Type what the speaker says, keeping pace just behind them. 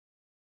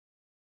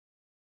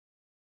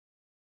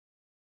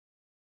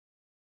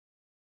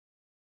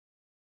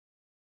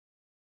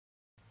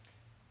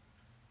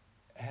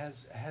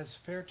has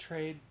fair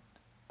trade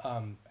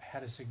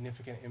had a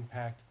significant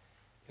impact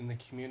in the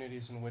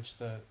communities in which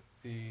the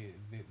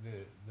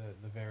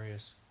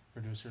various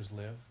producers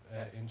live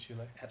in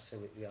Chile?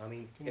 Absolutely. I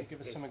mean, Can you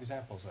give us some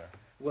examples there?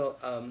 Well,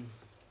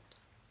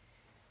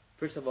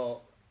 first of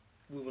all,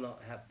 we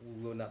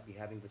will not be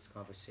having this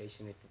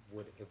conversation if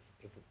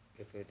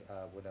it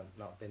would have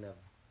not been of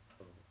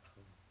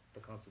the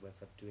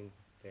consequence of doing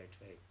fair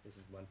trade. This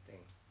is one thing,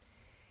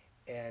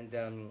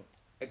 and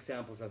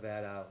examples of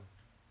that. I'll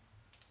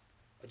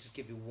just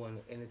give you one,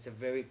 and it's a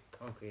very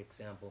concrete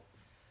example.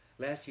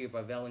 Last year,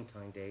 by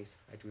Valentine's Days,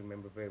 I do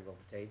remember very well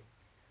the date,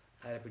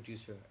 I had a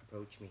producer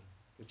approach me,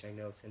 which I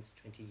know since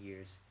 20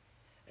 years,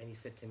 and he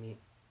said to me,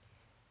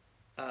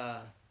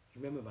 you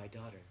remember my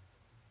daughter?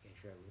 Yeah,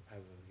 sure, I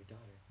remember your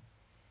daughter.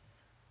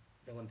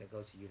 The one that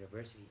goes to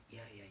university? Yeah.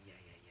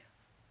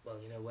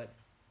 Well, you know what?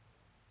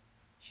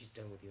 She's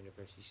done with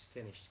university. She's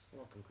finished.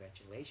 Well,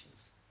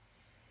 congratulations.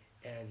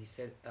 And he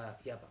said,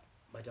 yeah, but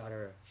my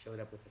daughter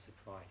showed up with a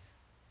surprise.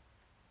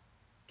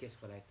 Guess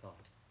what I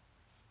thought?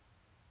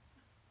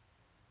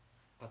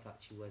 I thought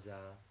she was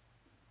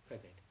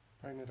pregnant.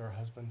 Pregnant or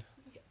husband?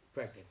 Yeah,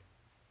 pregnant.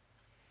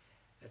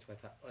 That's what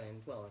I thought.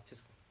 And, well, I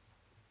just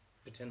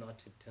pretend not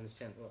to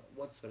understand, well,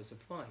 what sort of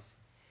surprise?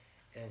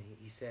 And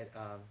he said,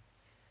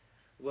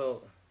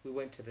 well, we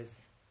went to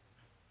this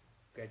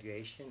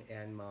graduation,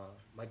 and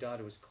my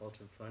daughter was called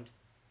to the front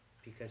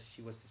because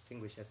she was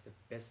distinguished as the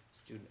best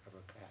student of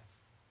her class.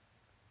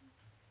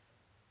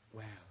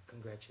 Wow,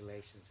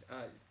 congratulations.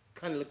 I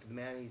kind of looked at the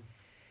man,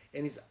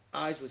 and his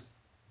eyes was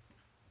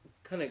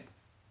kind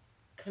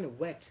of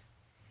wet.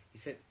 He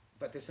said,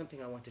 but there's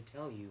something I want to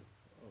tell you.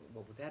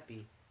 What would that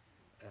be?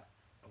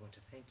 I want to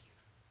thank you.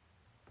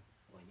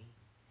 Why me?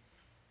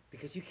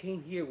 Because you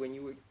came here when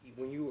you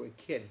were a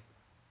kid.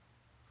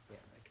 Yeah,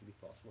 that could be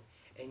possible.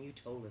 And you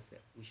told us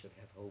that we should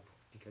have hope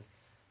because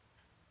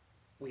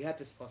we have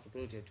this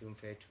possibility of doing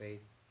fair trade.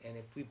 And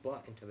if we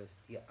bought into this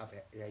the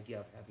idea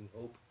of having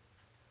hope,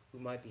 we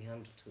might be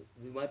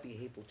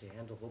able to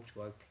handle hope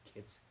to our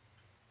kids.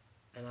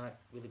 And I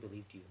really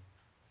believed you.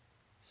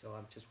 So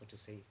I just want to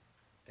say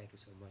thank you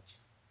so much.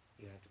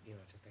 You don't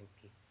have to thank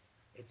me.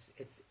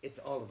 It's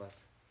all of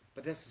us.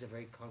 But this is a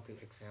very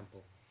concrete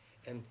example.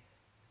 And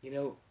you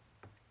know,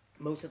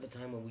 most of the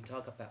time when we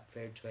talk about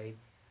fair trade,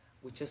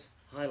 we just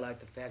highlight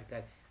the fact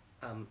that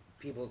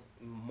people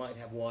might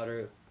have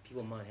water,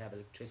 people might have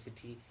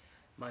electricity,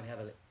 might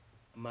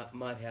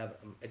have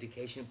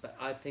education, but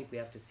I think we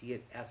have to see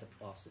it as a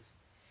process.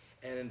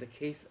 And in the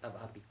case of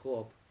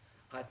Apicoop,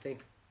 I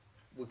think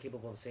we're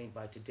capable of saying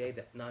by today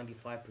that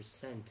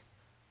 95%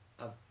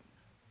 of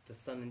the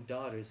sons and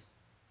daughters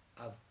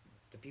of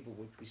the people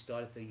which we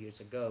started 30 years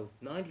ago,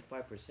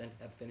 95%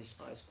 have finished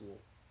high school,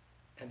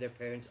 and their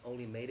parents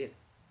only made it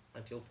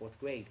until 4th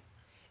grade.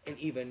 And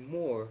even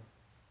more,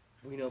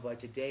 we know by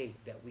today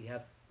that we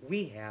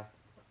have,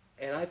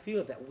 and I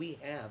feel that we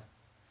have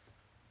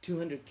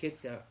 200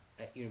 kids at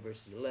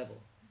university level.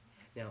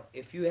 Now,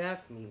 if you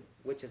ask me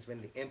which has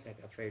been the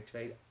impact of fair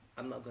trade,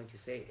 I'm not going to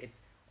say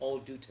it's all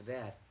due to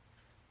that.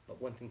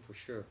 But one thing for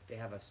sure, they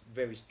have a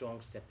very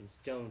strong stepping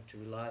stone to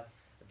rely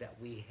that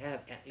we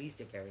have at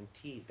least a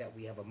guarantee that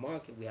we have a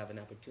market, we have an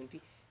opportunity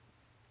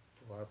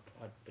for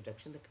our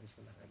production that comes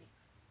from the honey.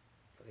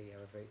 So they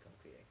have a very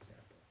concrete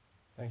example.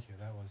 Thank you.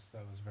 That was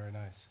very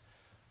nice.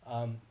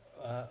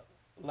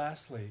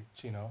 Lastly,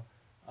 Chino,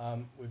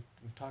 we've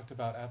talked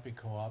about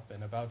Apicoop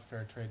and about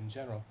fair trade in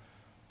general,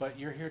 but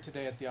you're here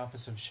today at the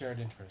Office of Shared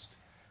Interest.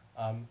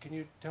 Can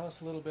you tell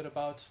us a little bit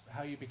about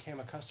how you became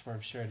a customer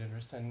of Shared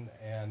Interest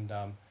and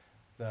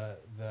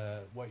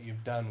what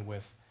you've done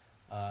with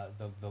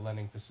the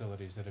lending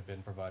facilities that have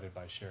been provided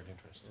by Shared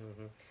Interest?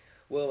 Mm-hmm.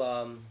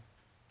 Well,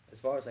 as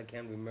far as I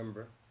can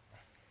remember,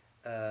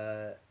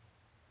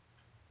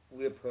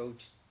 we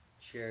approached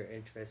Shared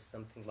Interest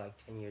something like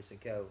 10 years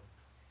ago.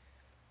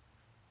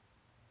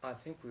 I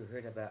think we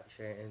heard about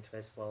Shared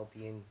Interest while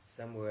being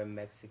somewhere in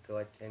Mexico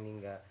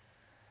attending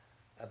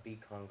a bee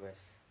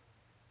congress,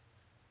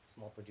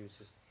 small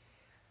producers.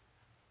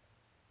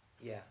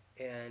 Yeah,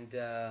 and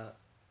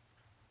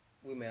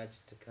we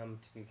managed to come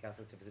to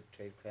Newcastle to visit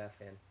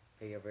Tradecraft and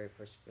pay our very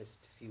first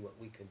visit to see what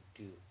we could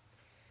do.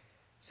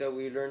 So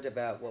we learned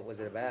about what was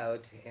it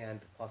about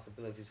and the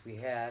possibilities we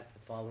had. The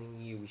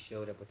following year we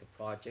showed up with a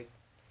project.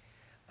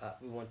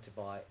 We wanted to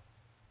buy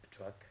a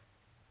truck.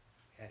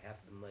 We had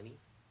half the money.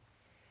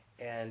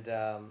 And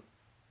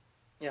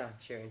yeah,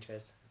 Shared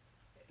Interest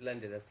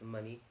lended us the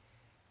money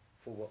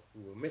for what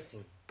we were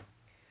missing.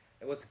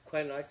 It was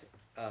quite a nice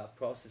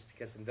process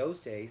because in those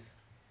days,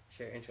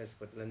 Shared Interest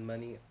would lend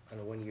money on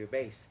a 1-year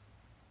base,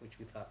 which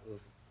we thought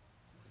was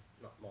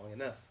not long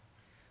enough.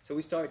 So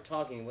we started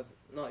talking. It was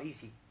not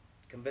easy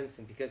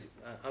convincing because,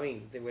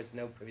 there was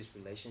no previous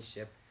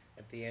relationship.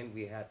 At the end,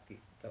 we had the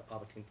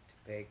opportunity to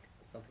pay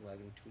something like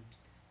in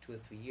two or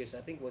 3 years.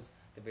 I think it was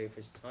the very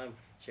first time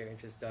Shared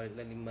Interest started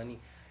lending money,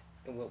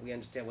 and what we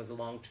understand was a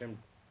long-term,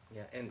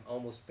 and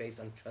almost based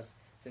on trust.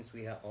 Since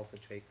we had also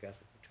Tradecraft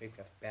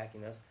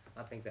backing us,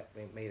 I think that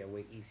made it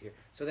way easier.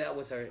 So that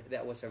was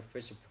our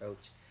first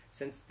approach.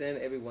 Since then,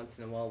 every once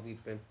in a while,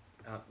 we've been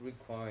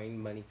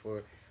requiring money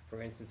for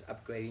instance,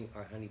 upgrading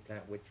our honey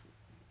plant, which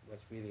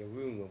was really a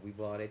ruin when we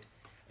bought it.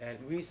 And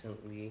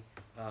recently,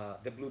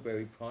 the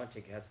blueberry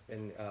project has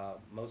been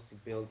mostly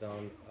built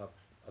on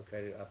a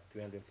credit of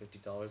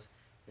 $350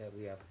 that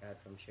we have had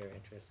from share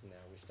interest, and now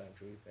we're starting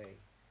to repay.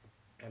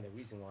 And the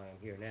reason why I'm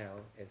here now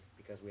is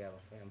because we have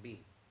a plan B.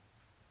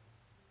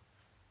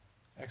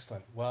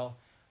 Excellent. Well,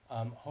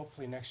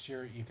 hopefully next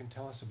year you can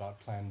tell us about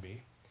Plan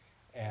B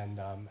and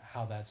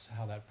how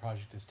that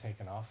project is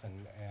taken off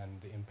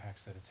and the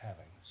impacts that it's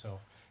having. So,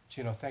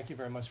 Chino, thank you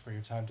very much for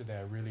your time today.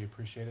 I really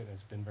appreciate it.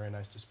 It's been very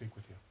nice to speak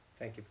with you.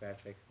 Thank you,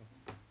 Patrick.